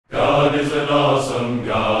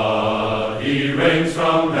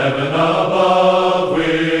above,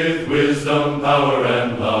 with wisdom, power,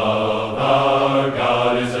 and love. Our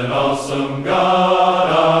God is an awesome God.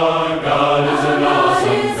 Our God is an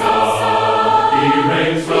awesome God. He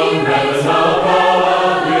reigns from heaven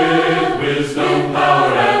above, with wisdom,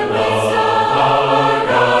 power, and love. Our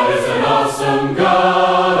God is an awesome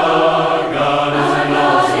God. Our God is an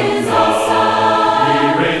awesome God.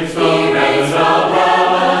 He reigns from heaven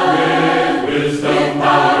above, with wisdom,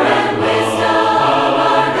 power, and love.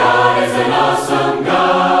 Our God is an awesome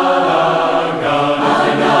God. Our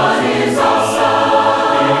God is an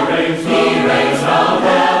awesome. He reigns from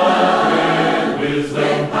heaven with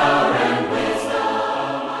wisdom, power, and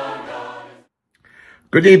wisdom.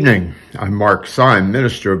 Good evening. I'm Mark Seim,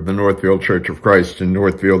 minister of the Northfield Church of Christ in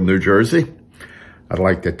Northfield, New Jersey. I'd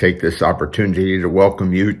like to take this opportunity to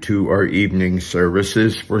welcome you to our evening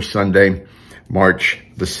services for Sunday, March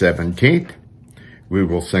the 17th. We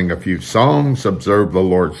will sing a few songs, observe the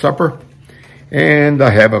Lord's Supper, and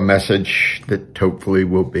I have a message that hopefully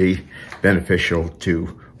will be beneficial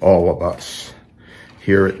to all of us.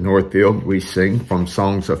 Here at Northfield, we sing from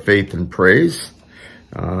Songs of Faith and Praise.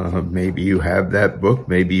 Maybe you have that book,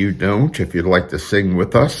 maybe you don't. If you'd like to sing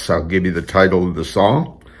with us, I'll give you the title of the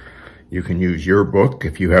song. You can use your book.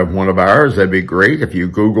 If you have one of ours, that'd be great. If you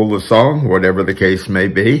Google the song, whatever the case may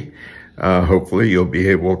be, hopefully you'll be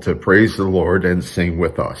able to praise the Lord and sing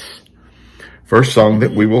with us. First song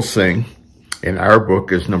that we will sing in our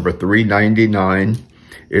book is number 399.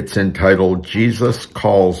 It's entitled, Jesus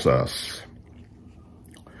Calls Us.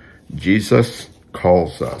 Jesus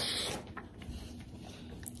Calls Us.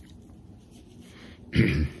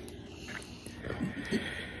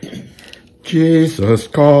 Jesus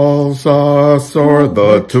calls us o'er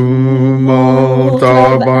the tumult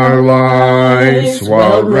of our lives,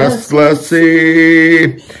 while restless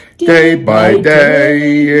sea, day by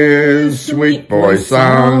day, his sweet voice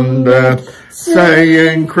soundeth,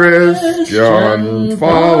 saying, Christian,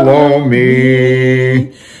 follow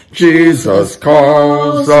me. Jesus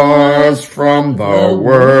calls us from the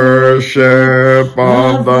worship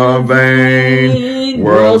of the vain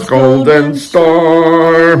world's golden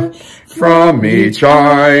store, from each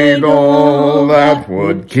idol that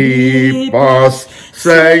would keep us,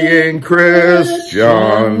 saying,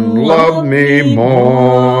 Christian, love me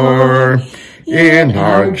more. In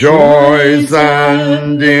our joys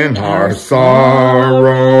and in our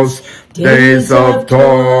sorrows, days of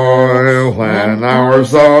toil and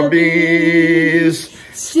hours of ease,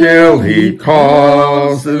 still he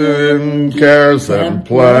calls in cares and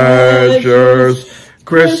pleasures,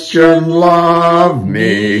 Christian, love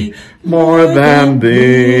me more than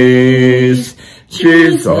these.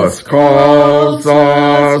 Jesus calls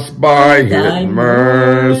us by his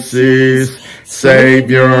mercies,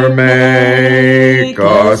 Savior, make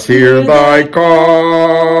us hear thy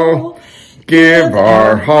call. Give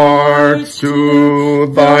our hearts to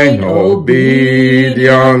thine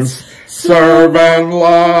obedience, serve and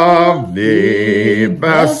love thee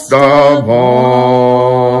best of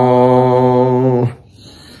all.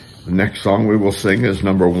 The next song we will sing is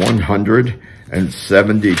number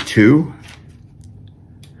 172.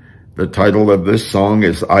 The title of this song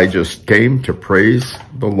is I Just Came to Praise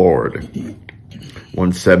the Lord.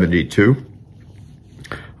 172.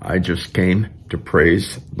 I just came to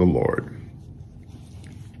praise the Lord.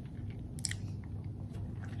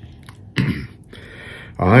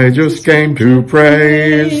 I just came to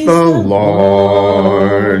praise the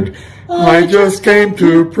Lord. I just came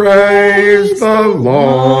to praise the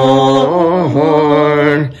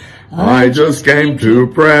Lord. I just came to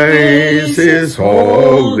praise his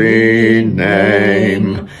holy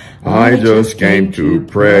name. I just came to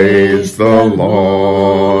praise the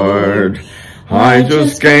Lord. I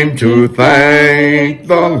just came to thank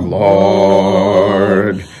the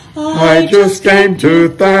Lord. I just came to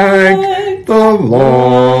thank the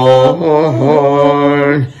Lord.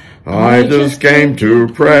 I just came to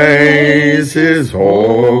praise his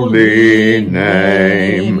holy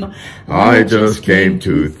name. I just came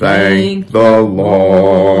to thank the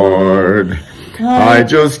Lord. I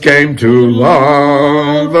just came to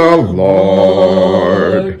love the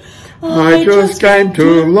Lord. I just came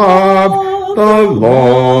to love the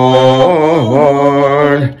Lord.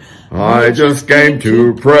 I just came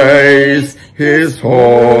to praise his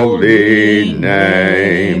holy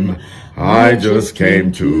name. I just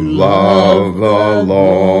came to love the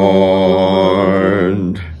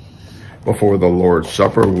Lord. Before the Lord's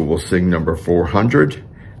Supper, we will sing number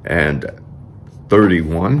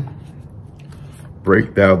 431,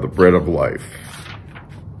 Break Thou the Bread of Life.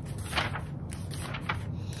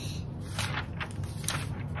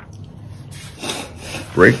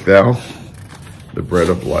 Break Thou the Bread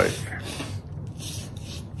of Life.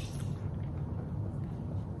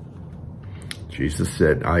 Jesus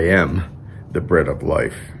said, I am the bread of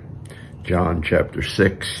life. John chapter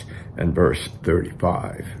 6 and verse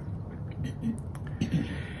 35.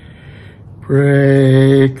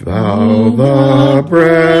 Break thou the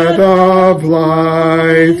bread of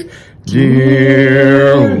life,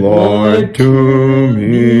 dear Lord, to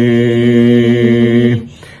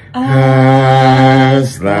me.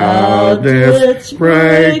 As thou didst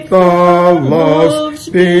break the loaves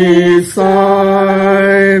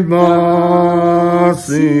beside the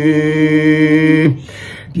sea,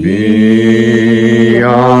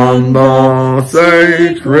 beyond the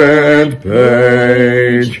sacred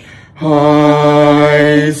page,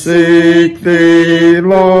 I seek thee,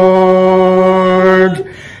 Lord.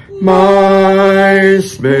 My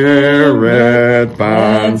spirit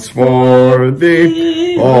pants for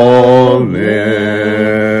thee, O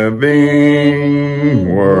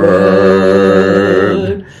living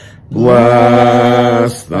word.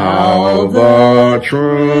 Bless thou the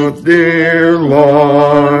truth, dear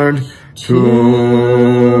Lord,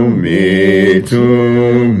 to me,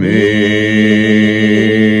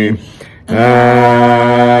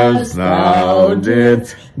 as thou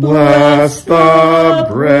didst bless the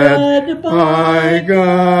bread by Galilee.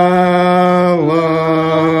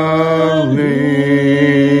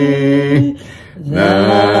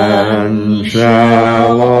 Then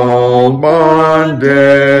shall all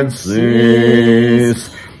bondage cease,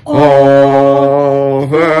 all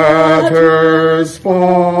fetters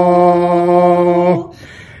fall,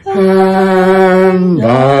 and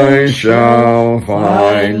I shall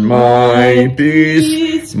find my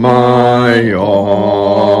peace, my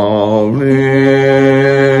all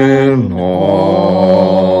in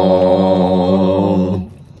all.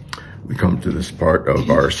 We come to this part of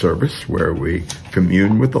our service where we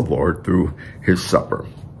commune with the Lord through his supper,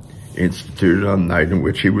 instituted on the night in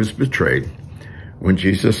which he was betrayed, when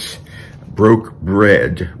Jesus broke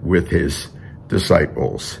bread with his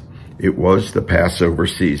disciples. It was the Passover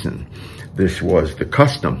season. This was the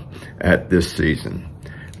custom at this season.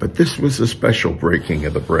 But this was a special breaking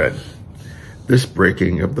of the bread. This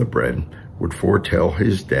breaking of the bread would foretell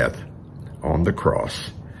his death on the cross.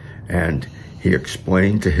 And he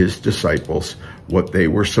explained to his disciples what they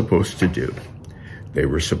were supposed to do. They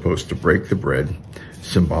were supposed to break the bread,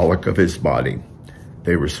 symbolic of his body.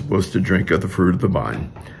 They were supposed to drink of the fruit of the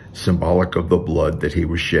vine, symbolic of the blood that he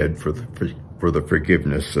was shed for the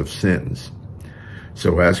forgiveness of sins.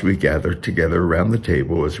 So as we gather together around the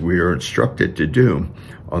table, as we are instructed to do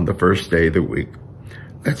on the first day of the week,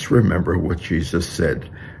 let's remember what Jesus said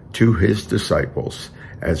to his disciples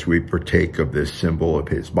as we partake of this symbol of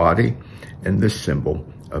his body and this symbol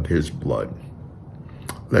of his blood.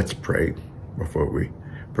 Let's pray before we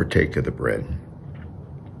partake of the bread.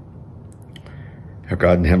 Our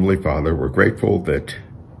God and Heavenly Father, we're grateful that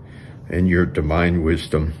in your divine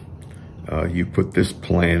wisdom, you put this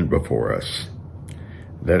plan before us,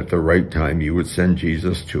 that at the right time you would send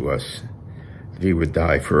Jesus to us, that he would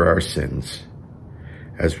die for our sins.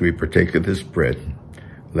 As we partake of this bread,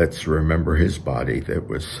 let's remember his body that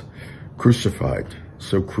was crucified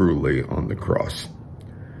so cruelly on the cross.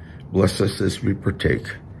 Bless us as we partake.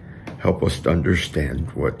 Help us to understand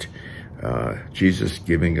what Jesus'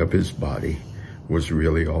 giving of his body was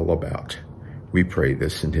really all about. We pray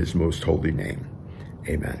this in his most holy name.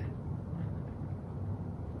 Amen.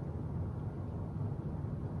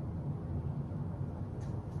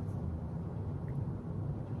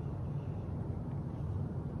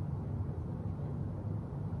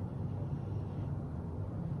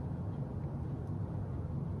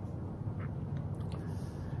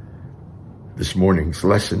 This morning's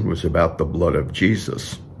lesson was about the blood of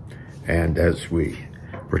Jesus, and as we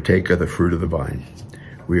partake of the fruit of the vine,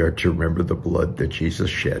 we are to remember the blood that Jesus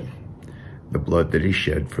shed, the blood that he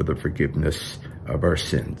shed for the forgiveness of our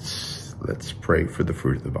sins. Let's pray for the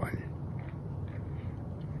fruit of the vine.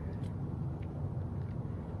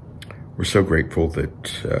 We're so grateful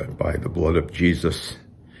that by the blood of Jesus,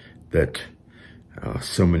 that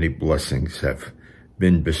so many blessings have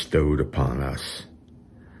been bestowed upon us.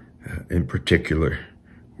 In particular,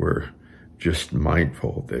 we're just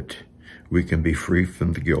mindful that we can be free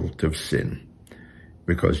from the guilt of sin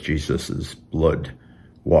because Jesus' blood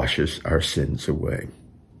washes our sins away.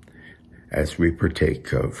 As we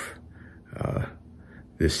partake of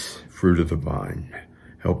this fruit of the vine,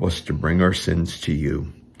 help us to bring our sins to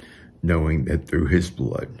you, knowing that through his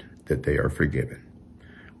blood that they are forgiven.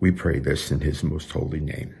 We pray this in his most holy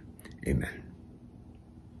name. Amen.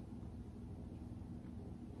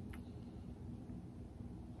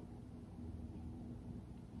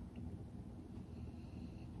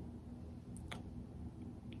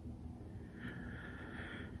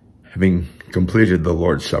 Having completed the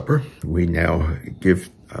Lord's Supper, we now give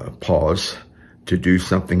pause to do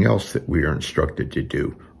something else that we are instructed to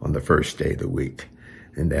do on the first day of the week.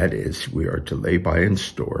 And that is, we are to lay by in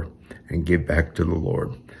store and give back to the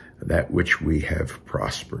Lord that which we have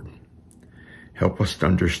prospered. Help us to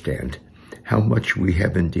understand how much we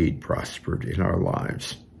have indeed prospered in our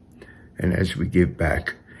lives. And as we give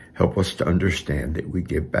back, help us to understand that we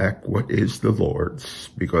give back what is the Lord's,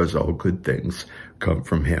 because all good things come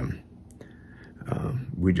from him.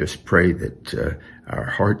 We just pray that our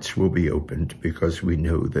hearts will be opened, because we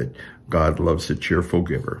know that God loves a cheerful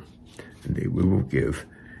giver, and that we will give,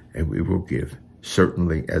 and we will give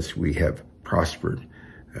certainly as we have prospered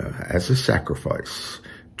as a sacrifice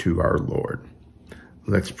to our Lord.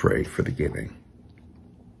 Let's pray for the giving.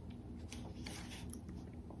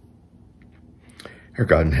 Our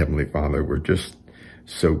God and Heavenly Father, we're just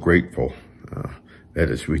so grateful that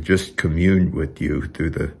as we just communed with you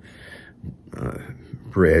through the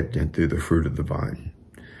bread and through the fruit of the vine,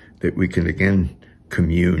 that we can again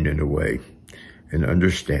commune in a way, in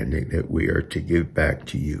understanding that we are to give back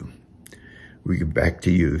to you. We give back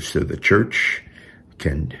to you so the church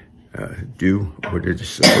can do what it is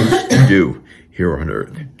supposed to do here on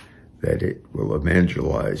earth, that it will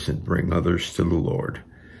evangelize and bring others to the Lord,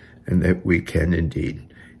 and that we can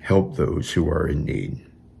indeed help those who are in need.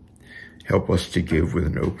 Help us to give with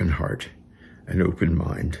an open heart, an open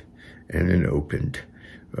mind, and an opened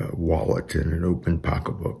wallet and an open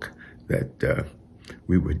pocketbook, that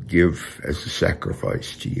we would give as a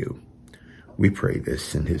sacrifice to you. We pray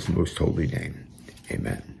this in his most holy name.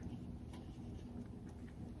 Amen.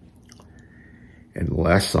 And the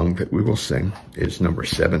last song that we will sing is number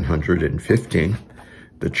 715.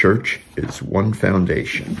 The church is one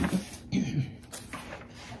foundation.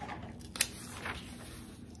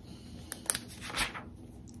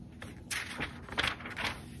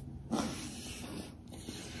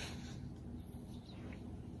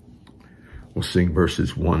 We'll sing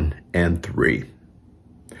verses 1 and 3.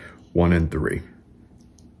 1 and 3.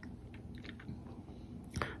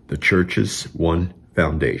 The church's one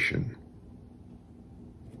foundation.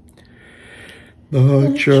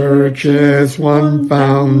 The church's one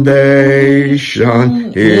foundation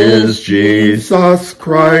is Jesus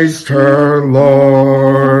Christ her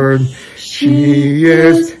Lord. She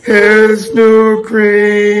is his new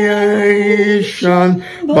creation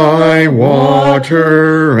by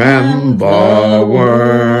water and the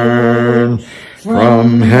word.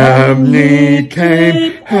 From heaven he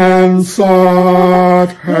came and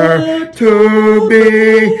sought her to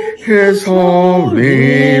be his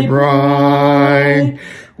holy bride.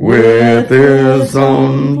 With his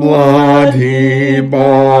own blood he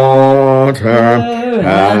bought her,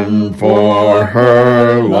 and for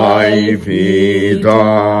her life he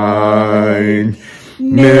died.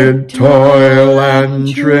 Mid toil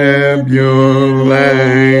and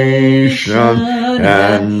tribulation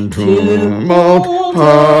and tumult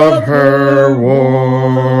of her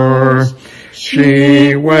war,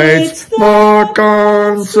 she waits the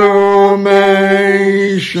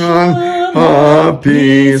consummation of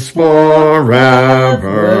peace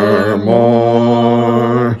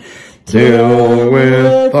forevermore, till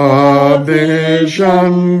with a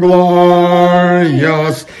vision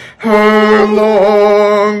glorious her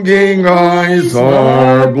longing eyes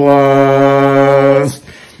are blessed,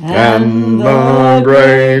 and the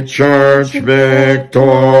great church victorious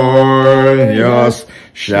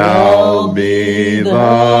shall be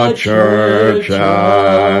the church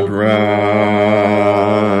at rest.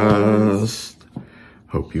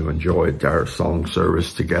 Hope you enjoyed our song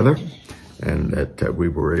service together, and that we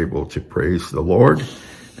were able to praise the Lord,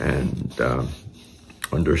 and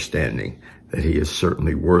understanding that he is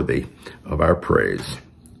certainly worthy of our praise.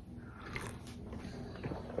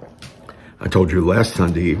 I told you last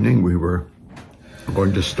Sunday evening we were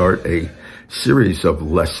going to start a series of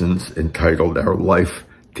lessons entitled Our Life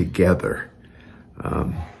Together.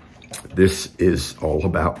 This is all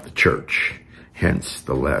about the church, hence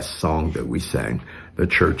the last song that we sang, The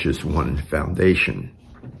Church is One Foundation.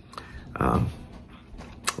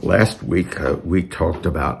 Last week we talked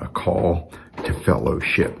about a call to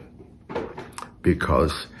fellowship,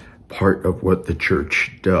 because part of what the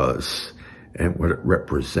church does and what it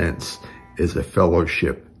represents is a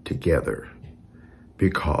fellowship together.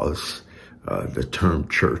 Because the term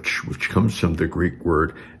church, which comes from the Greek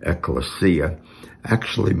word ekklesia,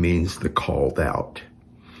 actually means the called out.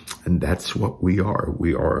 And that's what we are.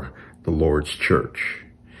 We are the Lord's church.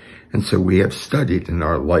 And so we have studied in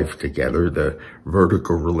our life together the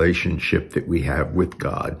vertical relationship that we have with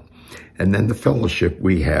God, and then the fellowship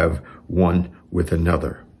we have one with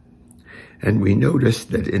another. And we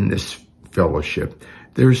noticed that in this fellowship,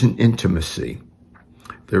 there's an intimacy.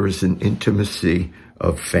 There is an intimacy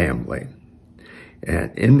of family.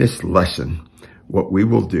 And in this lesson, what we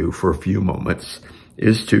will do for a few moments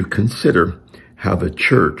is to consider how the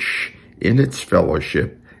church in its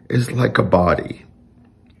fellowship is like a body.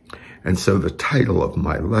 And so the title of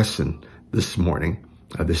my lesson this evening,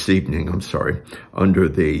 under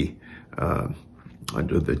the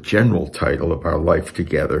general title of our life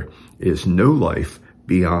together, is No Life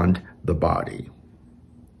Beyond the Body.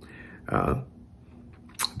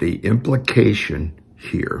 The implication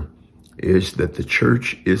here is that the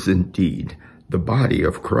church is indeed the body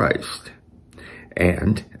of Christ.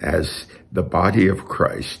 And as the body of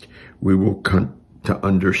Christ, we will come to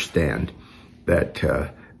understand that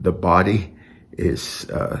the body is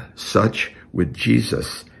such with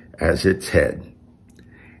Jesus as its head,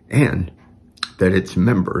 and that its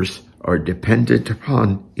members are dependent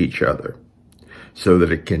upon each other, so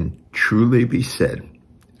that it can truly be said,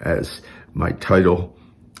 as my title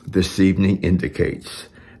this evening indicates,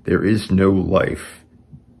 there is no life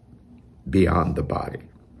beyond the body.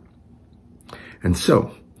 And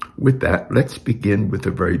so, with that, let's begin with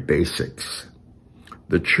the very basics.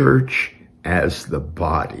 The church as the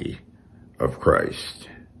body of Christ.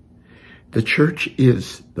 The church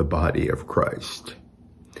is the body of Christ.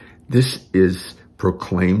 This is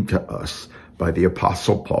proclaimed to us by the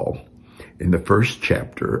Apostle Paul in the first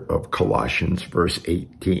chapter of Colossians, verse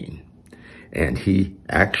 18. And he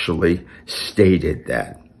actually stated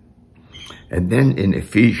that. And then in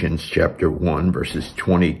Ephesians chapter 1, verses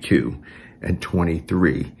 22 and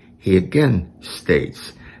 23, he again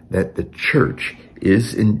states that the church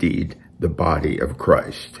is indeed the body of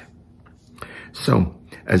Christ. So,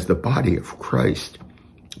 as the body of Christ,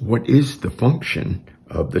 what is the function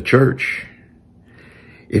of the church?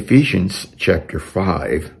 Ephesians chapter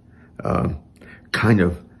 5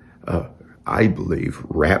 I believe,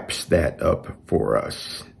 wraps that up for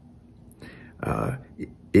us.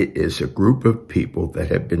 It is a group of people that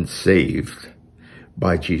have been saved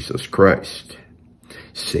by Jesus Christ,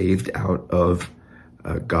 saved out of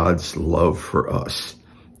God's love for us,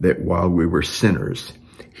 that while we were sinners,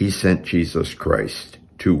 he sent Jesus Christ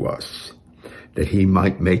to us, that he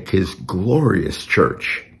might make his glorious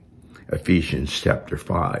church, Ephesians chapter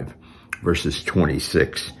 5, verses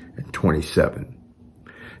 26 and 27,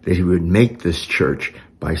 that he would make this church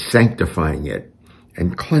by sanctifying it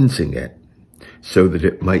and cleansing it so that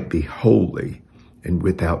it might be holy and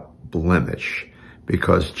without blemish,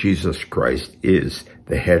 because Jesus Christ is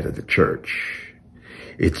the head of the church.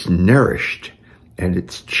 It's nourished and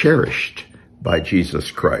it's cherished by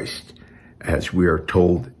Jesus Christ, as we are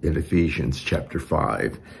told in Ephesians chapter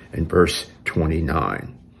 5 and verse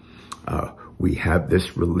 29. We have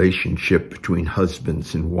this relationship between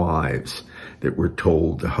husbands and wives that we're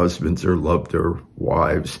told the husbands are to love their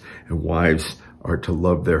wives and wives are to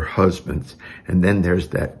love their husbands. And then there's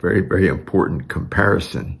that very, very important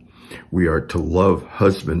comparison. We are to love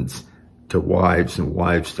husbands to wives and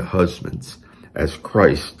wives to husbands as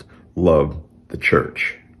Christ loved the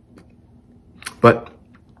church. But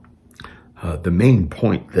the main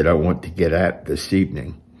point that I want to get at this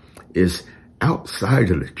evening is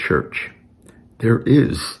outside of the church, there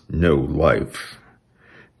is no life.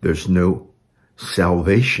 There's no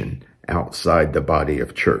salvation outside the body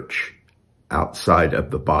of church, outside of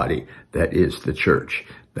the body that is the church.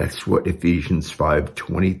 That's what Ephesians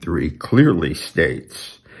 5:23 clearly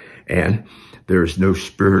states. And there's no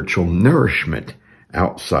spiritual nourishment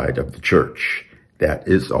outside of the church. That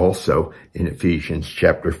is also in Ephesians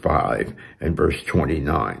chapter 5 and verse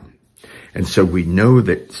 29. And so we know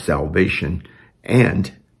that salvation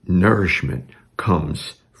and nourishment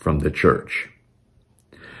comes from the church.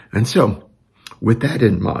 And so, with that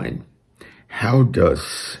in mind, how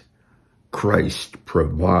does Christ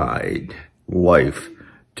provide life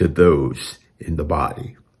to those in the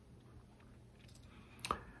body?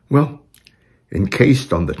 Well,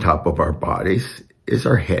 encased on the top of our bodies is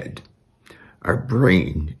our head. Our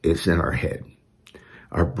brain is in our head.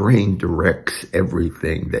 Our brain directs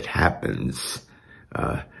everything that happens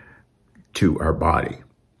to our body.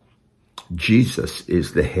 Jesus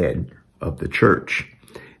is the head of the church.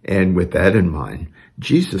 And with that in mind,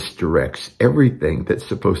 Jesus directs everything that's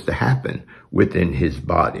supposed to happen within his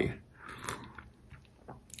body.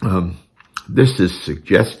 This is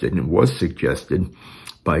suggested and was suggested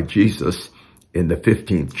by Jesus in the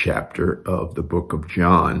 15th chapter of the book of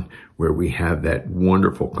John, where we have that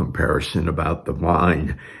wonderful comparison about the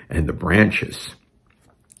vine and the branches.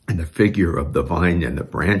 And the figure of the vine and the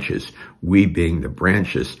branches, we being the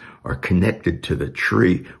branches, are connected to the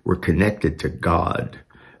tree. We're connected to God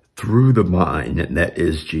through the vine, and that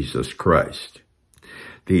is Jesus Christ.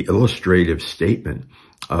 The illustrative statement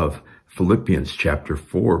of Philippians chapter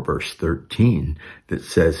 4, verse 13, that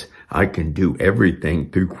says, I can do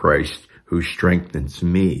everything through Christ who strengthens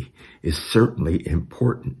me, is certainly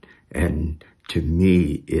important. And to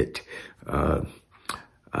me, it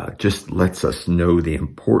just lets us know the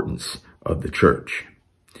importance of the church.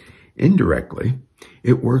 Indirectly,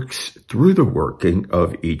 it works through the working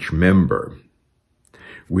of each member.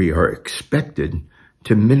 We are expected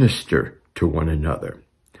to minister to one another.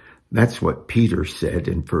 That's what Peter said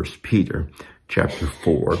in 1 Peter chapter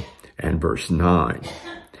 4 and verse 9.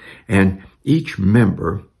 And each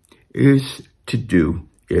member is to do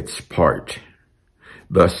its part.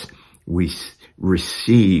 Thus, we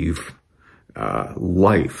receive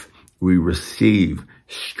life. We receive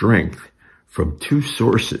strength from two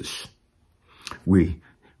sources. We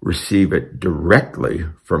receive it directly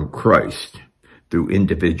from Christ through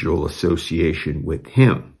individual association with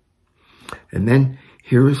him. And then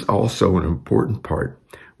here is also an important part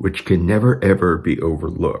which can never ever be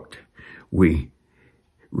overlooked. We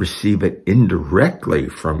receive it indirectly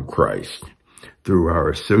from Christ through our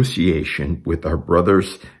association with our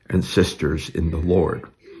brothers and sisters in the Lord,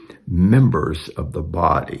 members of the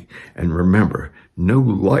body. And remember, no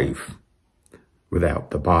life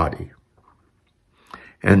without the body.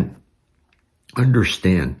 And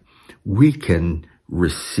understand, we can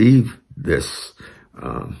receive this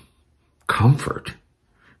comfort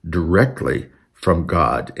directly from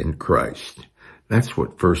God in Christ. That's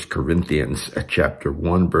what 1 Corinthians chapter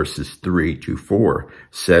 1 verses 3 to 4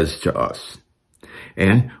 says to us.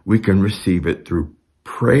 And we can receive it through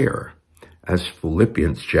prayer, as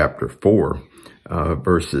Philippians chapter 4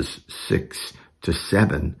 verses 6 to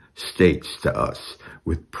 7 states to us.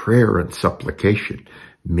 With prayer and supplication,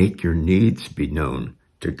 make your needs be known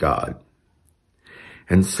to God.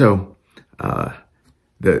 And so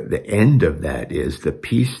the end of that is the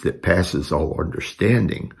peace that passes all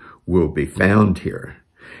understanding will be found here.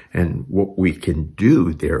 And what we can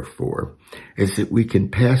do, therefore, is that we can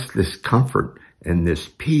pass this comfort and this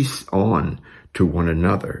peace on to one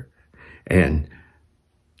another. And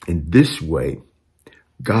in this way,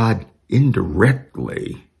 God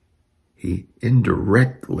indirectly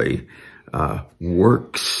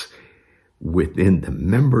works within the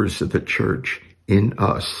members of the church, in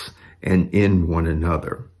us, and in one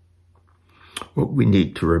another. What we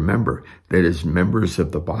need to remember, that as members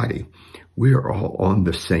of the body, we are all on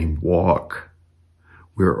the same walk.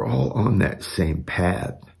 We're all on that same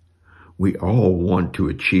path. We all want to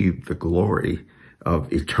achieve the glory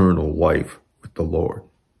of eternal life with the Lord.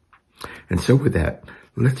 And so with that,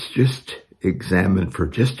 let's just examine for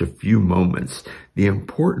just a few moments the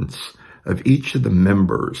importance of each of the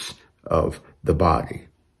members of the body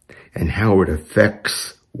and how it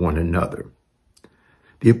affects one another.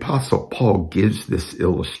 The Apostle Paul gives this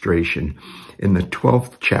illustration in the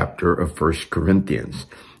 12th chapter of 1 Corinthians,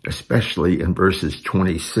 especially in verses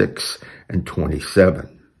 26 and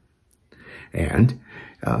 27. And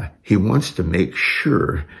he wants to make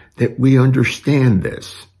sure that we understand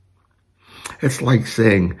this. It's like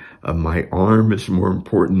saying my arm is more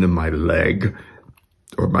important than my leg,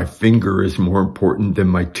 or my finger is more important than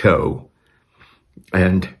my toe.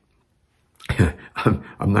 And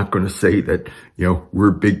I'm not going to say that,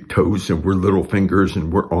 we're big toes and we're little fingers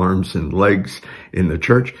and we're arms and legs in the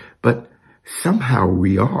church, but somehow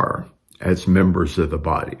we are as members of the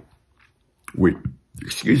body. We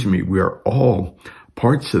are all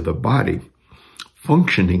parts of the body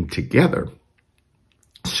functioning together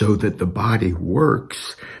so that the body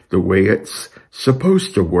works the way it's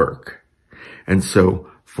supposed to work. And so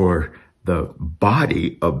for the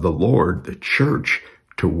body of the Lord, the church,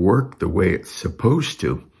 to work the way it's supposed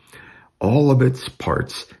to, all of its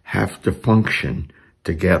parts have to function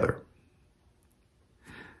together.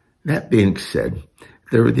 That being said,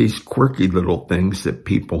 there are these quirky little things that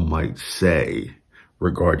people might say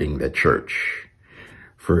regarding the church.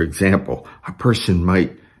 For example, a person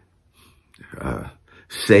might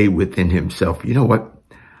say within himself, you know what?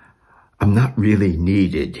 I'm not really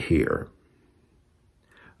needed here.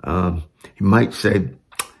 He might say,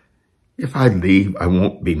 if I leave, I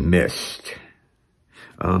won't be missed.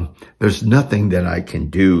 There's nothing that I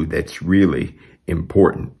can do that's really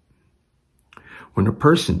important. When a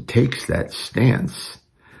person takes that stance,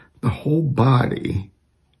 the whole body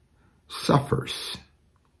suffers.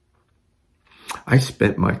 I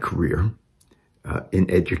spent my career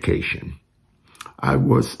in education. I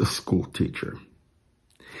was a school teacher,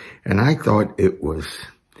 and I thought it was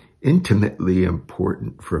intimately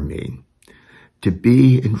important for me to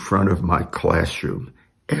be in front of my classroom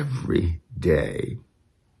every day.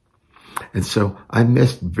 And so I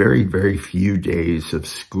missed very, very few days of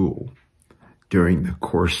school during the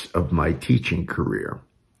course of my teaching career.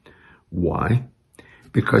 Why?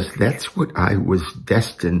 Because that's what I was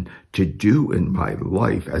destined to do in my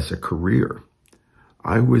life as a career.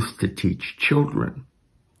 I was to teach children.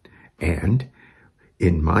 And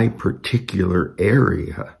in my particular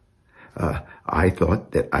area, I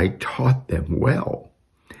thought that I taught them well.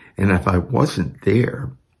 And if I wasn't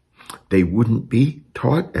there, they wouldn't be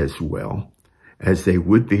taught as well as they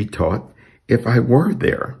would be taught if I were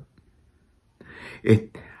there.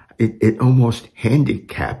 It almost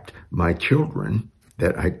handicapped my children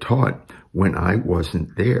that I taught when I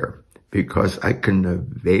wasn't there, because I couldn't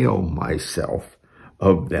avail myself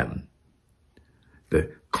of them.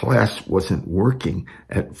 The class wasn't working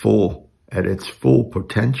at its full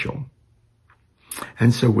potential.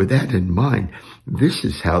 And so with that in mind, this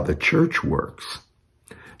is how the church works.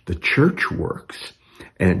 The church works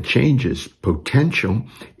and changes potential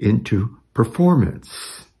into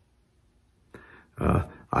performance.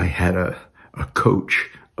 I had a coach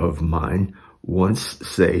of mine once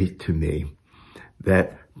say to me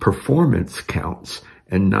that performance counts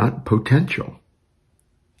and not potential.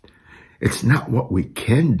 It's not what we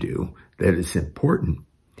can do that is important.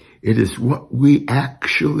 It is what we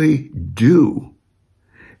actually do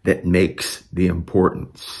that makes the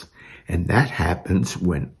importance. And that happens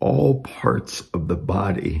when all parts of the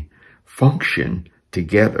body function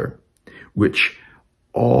together, which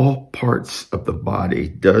all parts of the body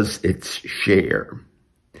does its share.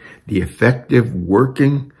 The effective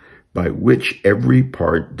working by which every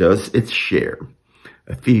part does its share.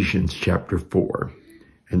 Ephesians chapter 4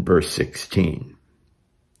 and verse 16.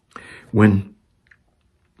 When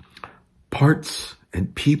parts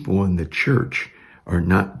and people in the church are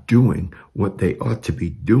not doing what they ought to be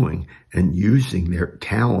doing and using their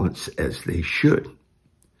talents as they should,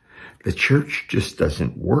 the church just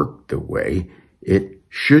doesn't work the way it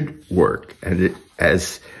should work, and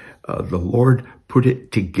as the Lord put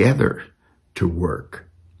it together to work.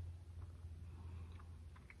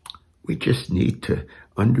 We just need to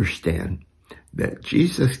understand that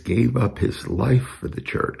Jesus gave up his life for the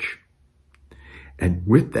church. And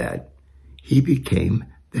with that, he became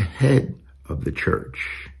the head of the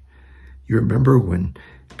church. You remember when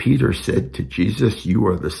Peter said to Jesus, "You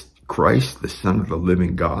are the Christ, the Son of the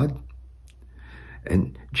living God?"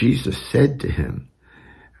 And Jesus said to him,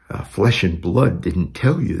 "Flesh and blood didn't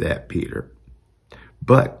tell you that, Peter."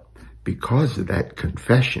 But because of that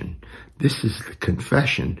confession, this is the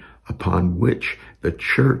confession upon which the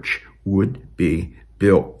church would be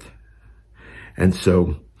built. And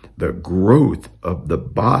so the growth of the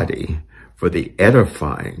body for the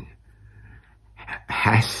edifying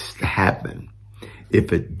has to happen.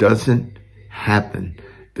 If it doesn't happen,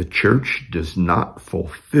 the church does not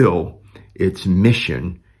fulfill its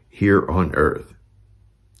mission here on earth.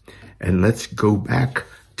 And let's go back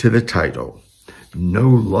to the title, No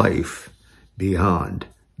Life Beyond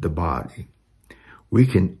the Body. We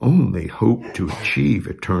can only hope to achieve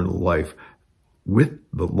eternal life with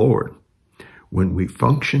the Lord when we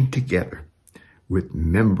function together with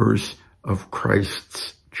members of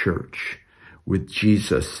Christ's church, with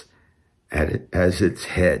Jesus as its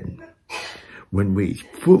head. When we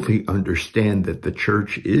fully understand that the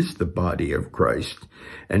church is the body of Christ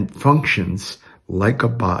and functions like a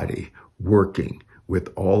body, working with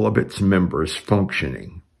all of its members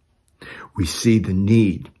functioning, we see the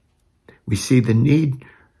need. We see the need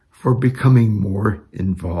for becoming more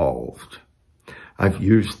involved. I've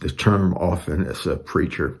used the term often as a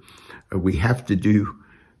preacher. We have to do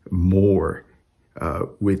more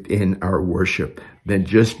within our worship than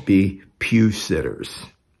just be pew sitters.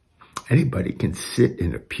 Anybody can sit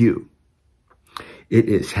in a pew. It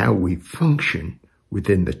is how we function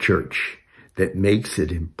within the church that makes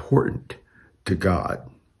it important to God.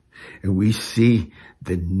 And we see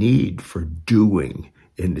the need for doing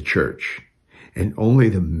in the church. And only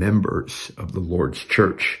the members of the Lord's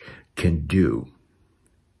church can do.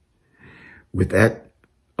 With that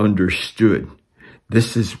understood,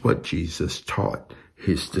 this is what Jesus taught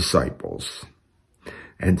his disciples.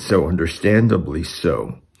 And so understandably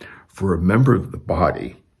so, for a member of the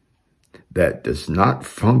body that does not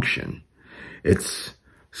function, it's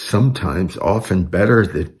sometimes often better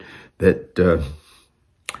that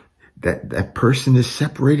person is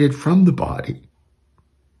separated from the body.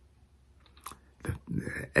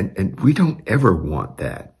 And we don't ever want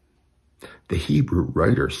that. The Hebrew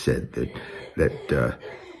writer said that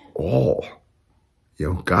all,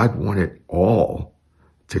 God wanted all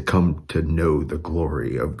to come to know the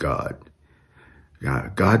glory of God.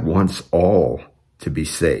 God wants all to be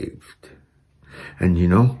saved. And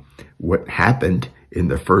what happened in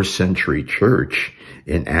the first century church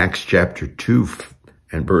in Acts chapter 2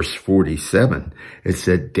 and verse 47. It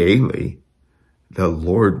said daily the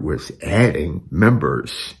Lord was adding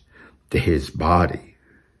members to his body.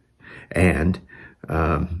 And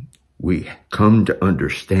we come to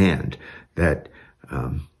understand that,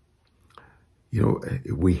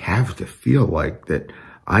 we have to feel like that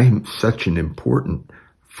I'm such an important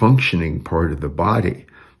functioning part of the body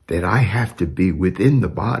that I have to be within the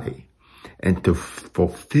body and to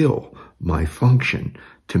fulfill my function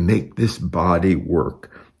to make this body work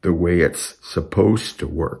the way it's supposed to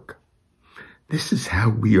work. This is how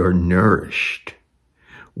we are nourished.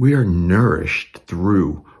 We are nourished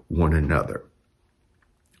through one another.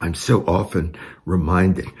 I'm so often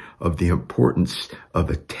reminded of the importance of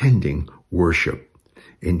attending worship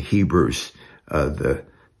in Hebrews, the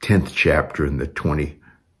 10th chapter and the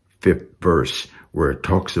 25th verse, where it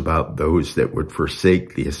talks about those that would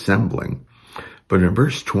forsake the assembling. But in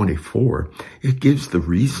verse 24, it gives the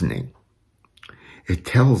reasoning. It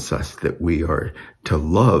tells us that we are to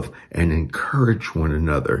love and encourage one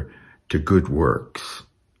another to good works.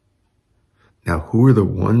 Now, who are the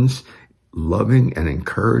ones loving and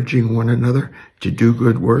encouraging one another to do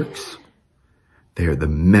good works? They are the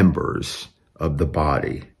members of the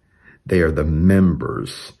body. They are the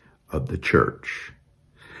members of the church.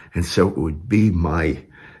 And so it would be my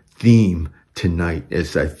theme tonight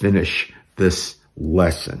as I finish this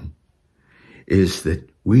lesson is that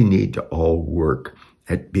we need to all work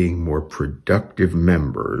at being more productive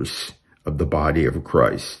members of the body of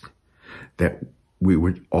Christ, that we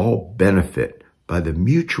would all benefit by the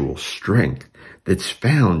mutual strength that's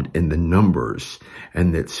found in the numbers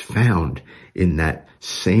and that's found in that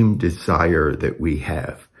same desire that we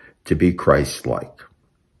have to be Christ-like.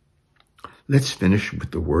 Let's finish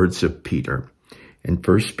with the words of Peter in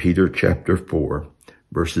 1 Peter chapter 4,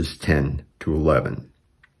 verses 10 to 11.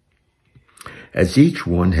 As each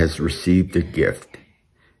one has received a gift,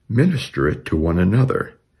 minister it to one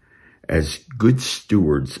another as good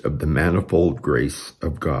stewards of the manifold grace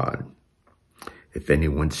of God. If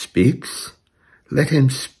anyone speaks, let him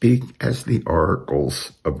speak as the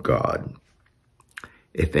oracles of God.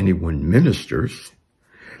 If anyone ministers,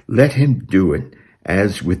 let him do it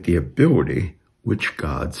as with the ability which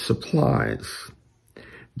God supplies,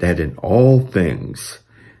 that in all things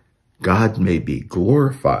God may be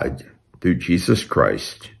glorified through Jesus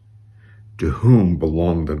Christ, to whom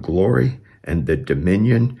belong the glory and the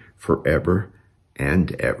dominion forever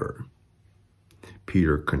and ever.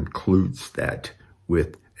 Peter concludes that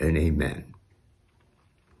with an amen.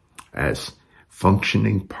 As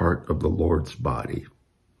functioning part of the Lord's body,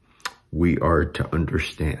 we are to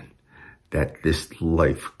understand that this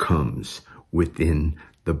life comes within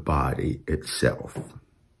the body itself.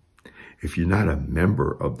 If you're not a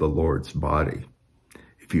member of the Lord's body,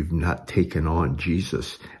 if you've not taken on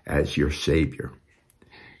Jesus as your Savior,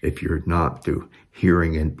 if you're not through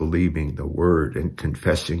hearing and believing the word and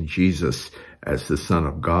confessing Jesus as the Son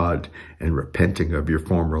of God and repenting of your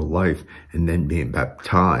former life and then being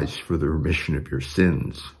baptized for the remission of your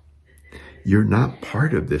sins, you're not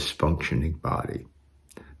part of this functioning body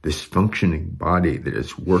that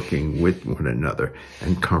is working with one another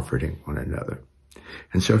and comforting one another.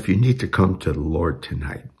 And so if you need to come to the Lord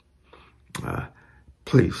tonight,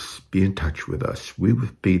 please be in touch with us. We will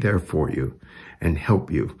be there for you and help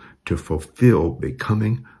you to fulfill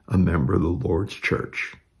becoming a member of the Lord's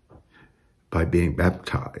church by being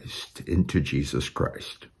baptized into Jesus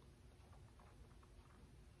Christ.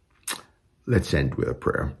 Let's end with a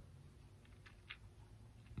prayer.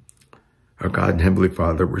 Our God and Heavenly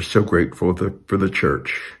Father, we're so grateful for the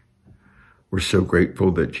church. We're so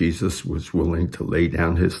grateful that Jesus was willing to lay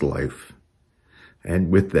down his life. And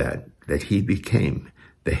with that he became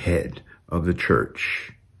the head of the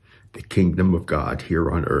church, the kingdom of God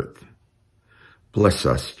here on earth. Bless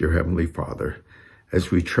us, dear Heavenly Father,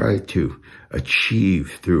 as we try to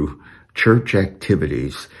achieve through church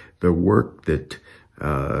activities the work that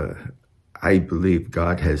I believe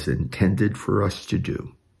God has intended for us to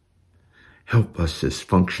do. Help us as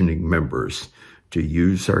functioning members to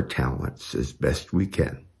use our talents as best we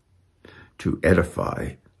can to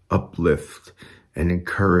edify, uplift, and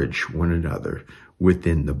encourage one another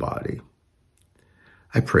within the body.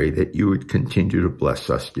 I pray that you would continue to bless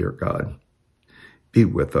us, dear God. Be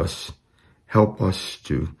with us. Help us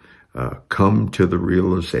to come to the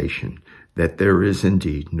realization that there is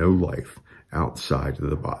indeed no life outside of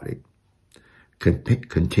the body.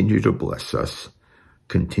 Continue to bless us.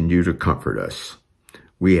 Continue to comfort us.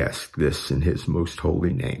 We ask this in his most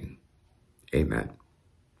holy name. Amen.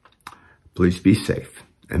 Please be safe,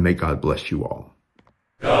 and may God bless you all.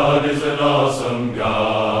 God is an awesome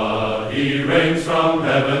God. He reigns from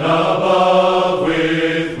heaven above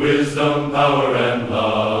with wisdom, power, and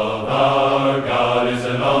love. Our God is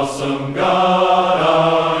an awesome God.